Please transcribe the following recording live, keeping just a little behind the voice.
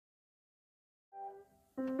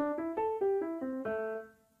Good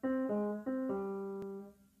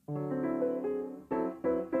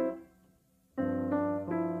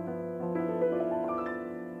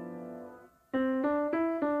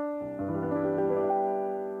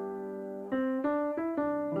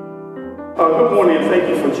morning, and thank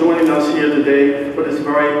you for joining us here today for this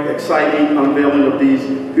very exciting unveiling of these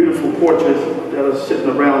beautiful portraits that are sitting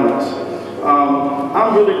around us.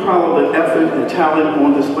 I'm really proud of the effort and talent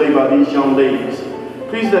on display by these young ladies.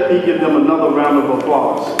 Please let me give them another round of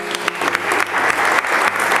applause.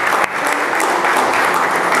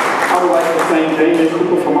 I would like to thank Damien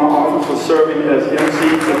Cooper from our office for serving as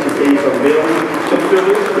MC at today's unveiling, Tim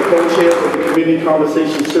Phillips, the co-chair of the Community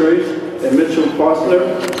Conversation Series, and Mitchell Foster,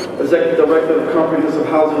 Executive Director of Comprehensive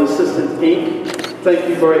Housing Assistance, Inc. Thank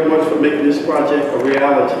you very much for making this project a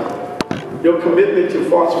reality. Your commitment to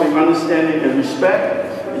fostering understanding and respect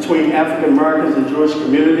between African Americans and Jewish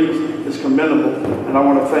communities is commendable, and I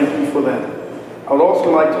want to thank you for that. I would also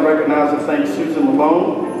like to recognize and thank Susan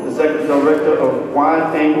Malone, Executive Director of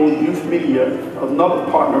Wide Angle Youth Media, another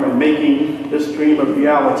partner in making this dream a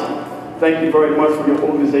reality. Thank you very much for your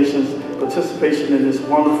organization's participation in this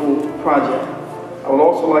wonderful project. I would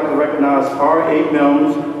also like to recognize R.A.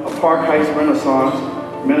 Mills of Park Heights Renaissance,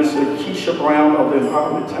 Minister Keisha Brown of the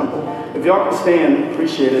Empowerment Temple. If y'all can stand,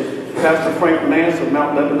 appreciate it. Pastor Frank Lance of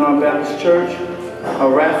Mount Lebanon Baptist Church,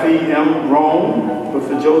 Rafi M. Rome with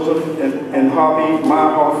the Joseph and Harvey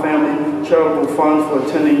Myhall Family Charitable Fund for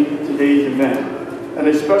attending today's event. And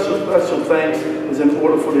a special thanks is in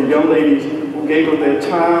order for the young ladies who gave of their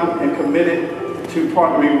time and committed to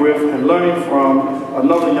partnering with and learning from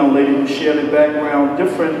another young lady who shared a background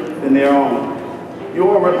different than their own. You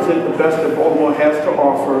all represent the best that Baltimore has to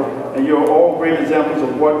offer, and you're all great examples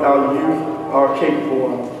of what our youth are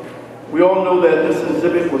capable of. We all know that this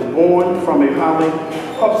exhibit was born from a highly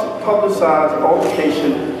publicized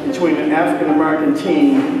altercation between an African-American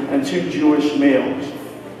teen and two Jewish males.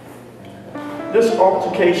 This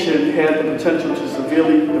altercation had the potential to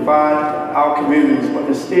severely divide our communities, but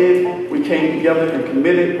instead we came together and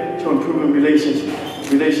committed to improving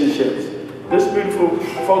relationships. This beautiful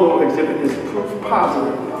photo exhibit is proof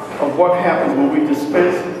positive of what happens when we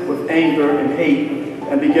dispense with anger and hate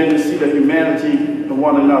and begin to see the humanity in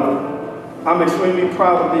one another. I'm extremely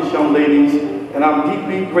proud of these young ladies, and I'm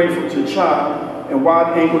deeply grateful to CHI and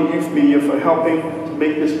Wide Angle Youth Media for helping to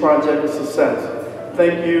make this project a success.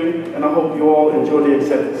 Thank you, and I hope you all enjoy the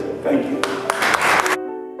exhibits. Thank you.